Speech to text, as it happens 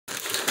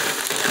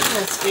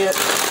Let's get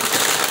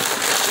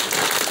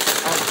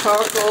our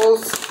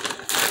tacos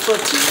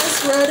tortillas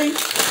ready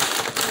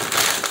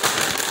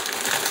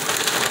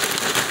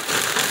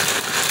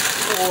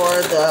for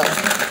the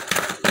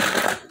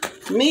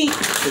meat,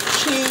 the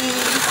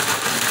cheese.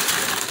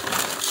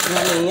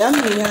 Yummy,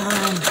 yummy,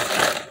 yum.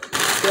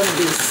 It's gonna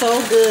be so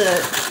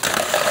good.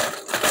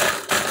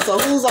 So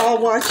who's all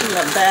watching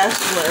the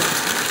Bachelor,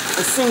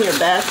 the Senior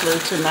Bachelor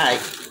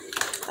tonight?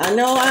 I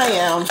know I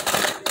am.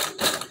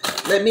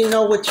 Let me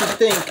know what you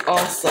think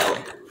also.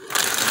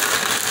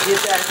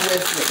 Get back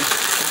with me,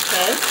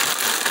 okay?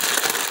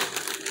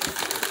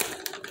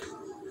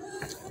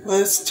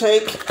 Let's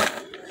take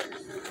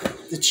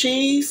the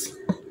cheese,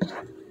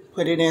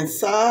 put it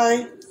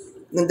inside,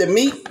 and the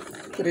meat,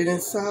 put it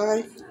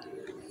inside.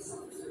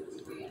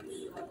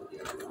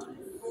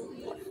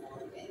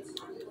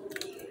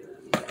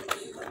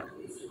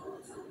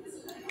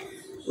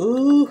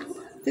 Ooh,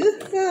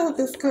 this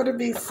is gonna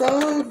be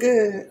so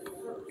good.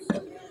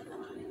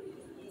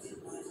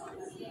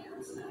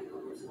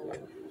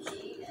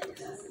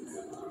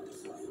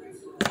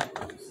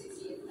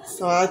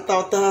 So I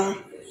thought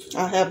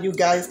I'll have you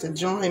guys to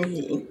join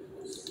me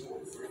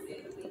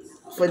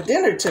for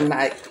dinner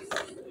tonight.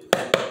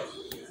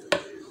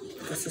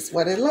 This is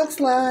what it looks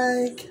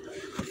like.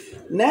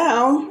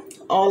 Now,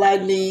 all I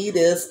need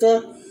is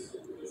the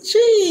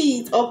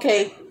cheese.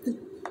 Okay,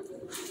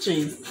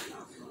 cheese.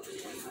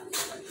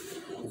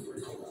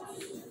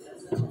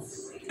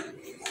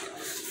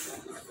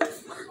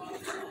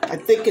 I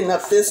thicken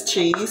up this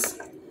cheese.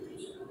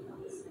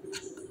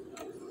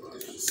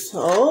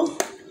 So,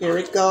 here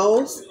it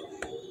goes.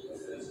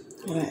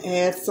 I'm gonna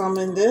add some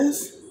in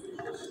this.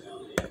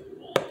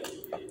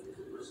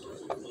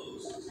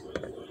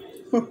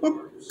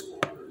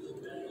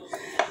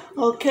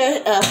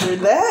 Okay, after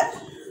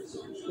that,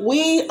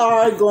 we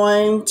are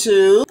going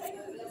to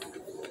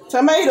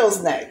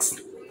tomatoes next.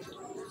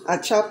 I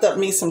chopped up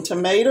me some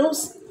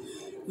tomatoes.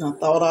 And I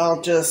thought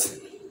I'll just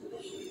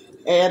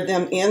add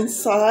them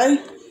inside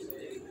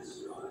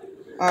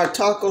our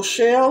taco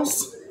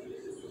shells.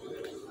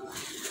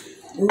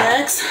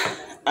 Next,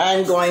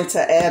 I'm going to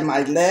add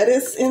my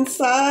lettuce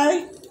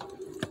inside.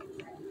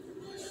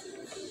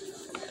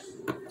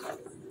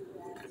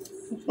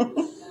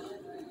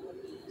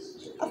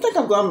 I think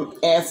I'm going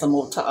to add some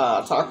more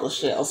taco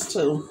shells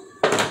too.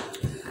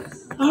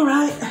 All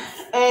right,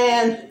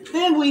 and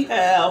then we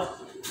have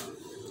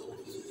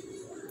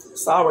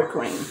sour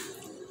cream.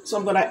 So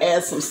I'm going to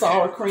add some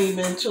sour cream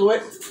into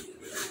it.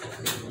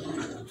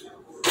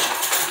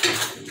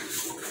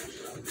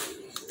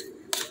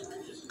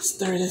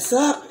 Stir this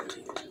up.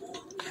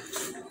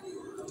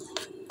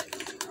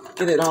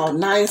 Get it all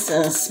nice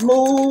and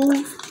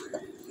smooth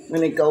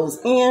when it goes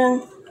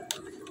in.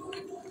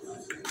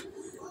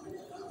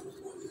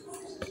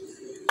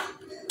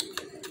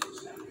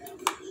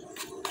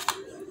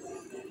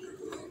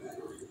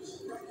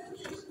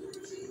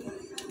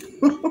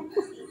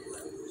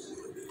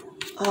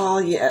 Oh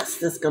yes,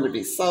 this is going to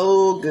be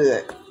so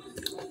good.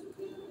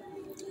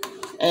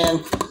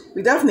 And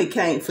we definitely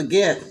can't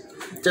forget,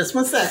 just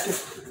 1 second,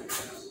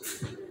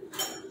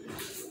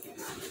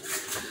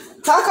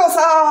 taco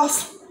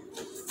sauce.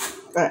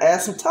 Gonna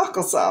add some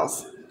taco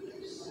sauce.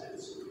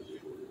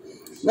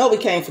 No, we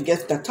can't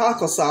forget the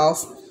taco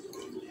sauce.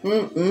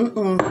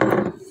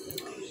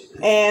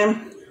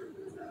 And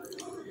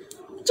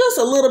just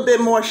a little bit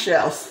more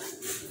shells.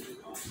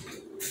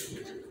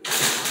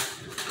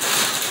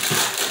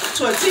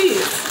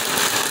 Tortillas.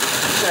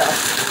 Shells.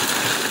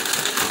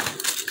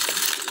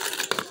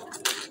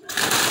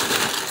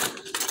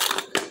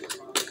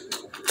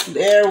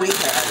 There we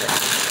have it.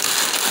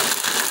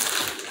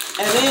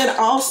 And then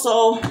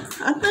also,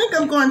 I think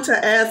I'm going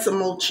to add some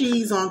more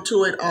cheese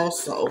onto it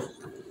also.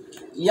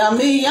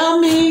 Yummy,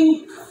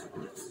 yummy.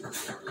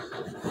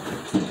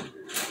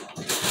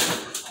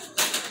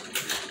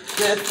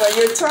 Good for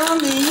your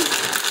tummy.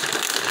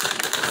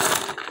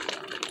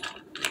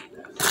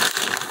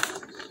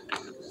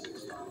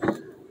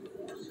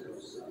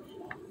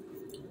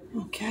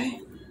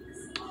 Okay.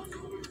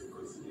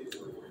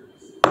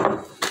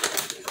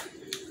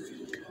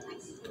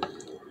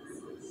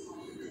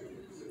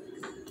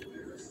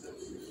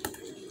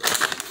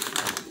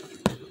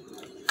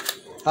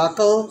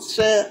 Taco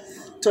shell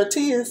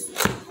tortillas.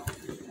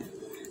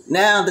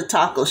 Now the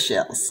taco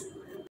shells.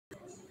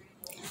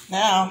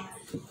 Now,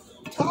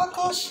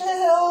 taco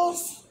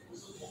shells.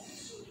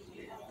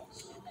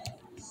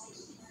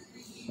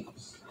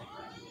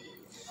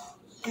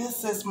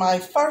 This is my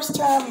first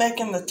time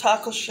making the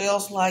taco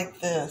shells like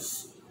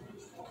this.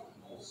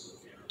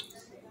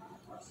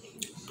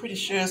 Pretty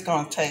sure it's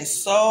gonna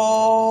taste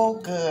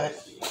so good.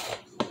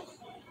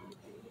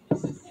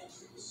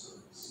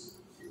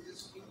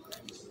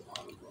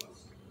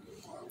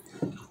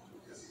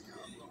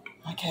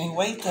 I can't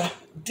wait to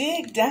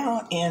dig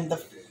down in the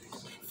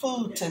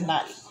food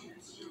tonight.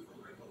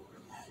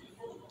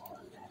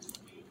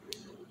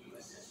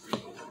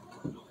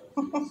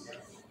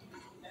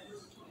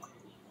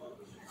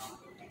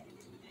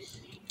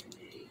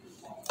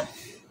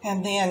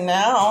 And then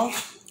now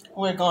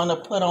we're going to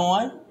put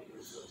on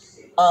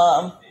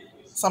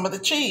some of the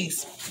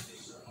cheese.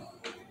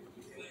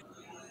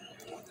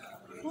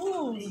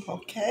 Ooh,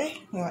 okay.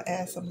 I'm going to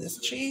add some of this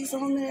cheese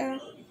on there.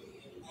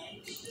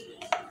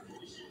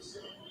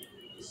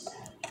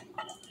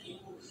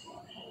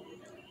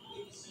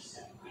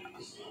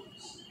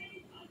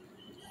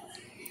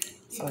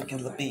 So it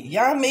can be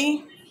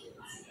yummy.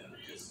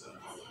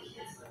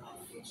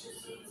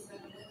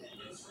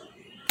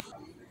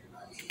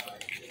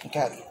 We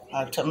got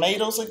our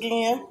tomatoes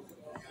again.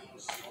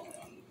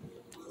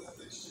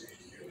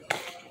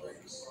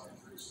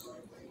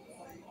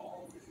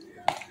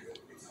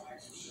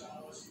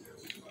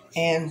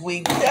 And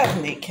we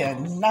definitely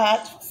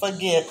cannot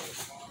forget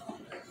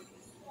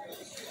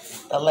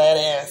the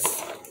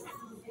lettuce.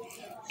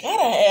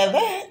 Gotta have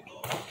that.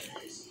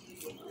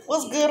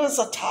 What's good as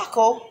a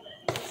taco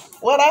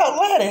without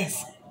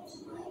lettuce?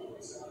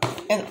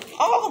 And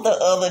all the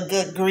other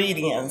good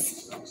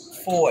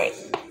ingredients for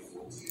it.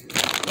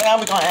 Now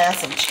we're gonna add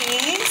some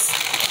cheese,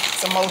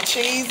 some more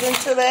cheese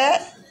into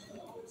that.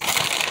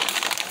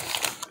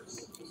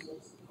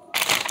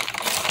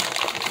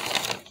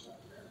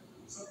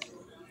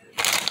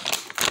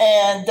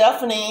 And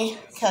definitely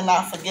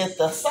cannot forget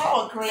the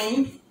sour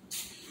cream.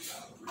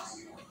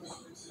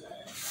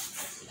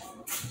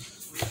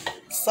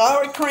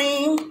 Sour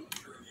cream.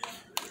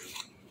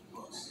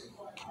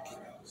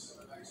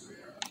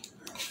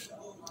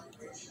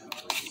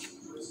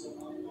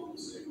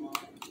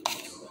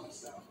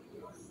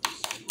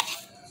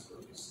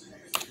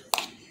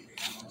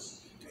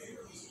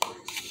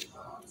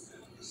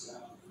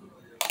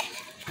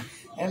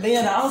 And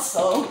then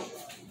also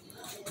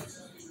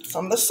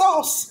some of the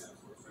sauce.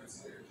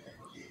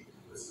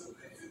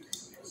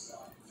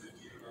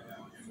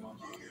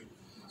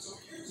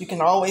 You can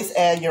always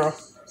add your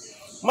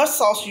much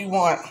sauce you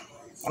want.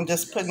 I'm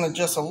just putting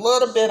just a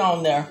little bit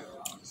on there.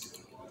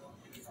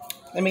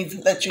 Let me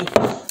let you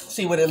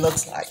see what it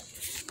looks like.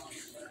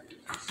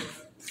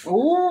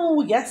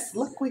 Ooh, yes,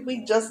 look what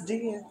we just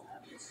did.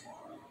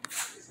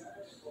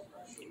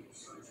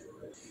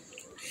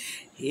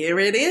 Here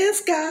it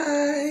is,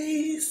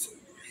 guys.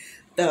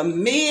 The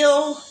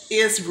meal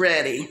is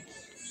ready.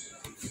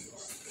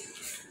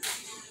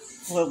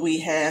 What we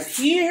have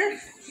here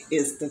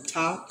is the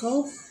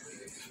taco,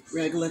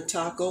 regular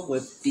taco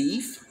with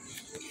beef,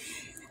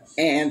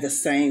 and the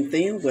same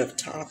thing with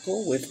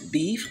taco with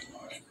beef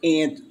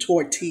and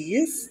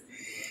tortillas,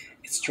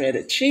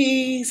 shredded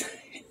cheese,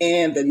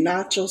 and the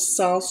nacho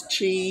sauce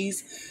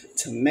cheese,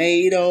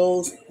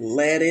 tomatoes,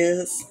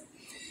 lettuce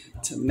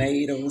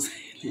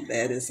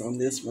on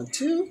this one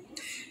too.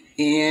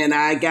 And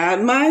I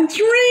got my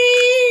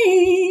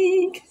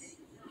drink,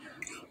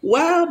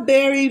 wild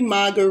berry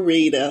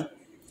margarita.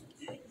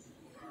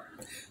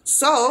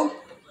 So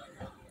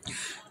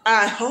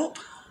I hope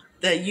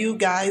that you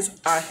guys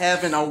are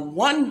having a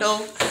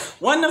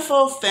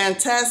wonderful,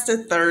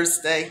 fantastic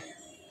Thursday.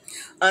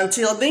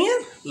 Until then,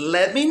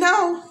 let me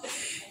know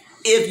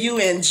if you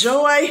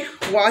enjoy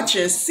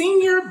watching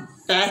Senior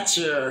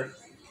Bachelor.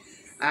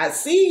 I'll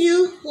see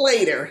you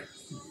later.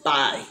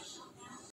 Bye.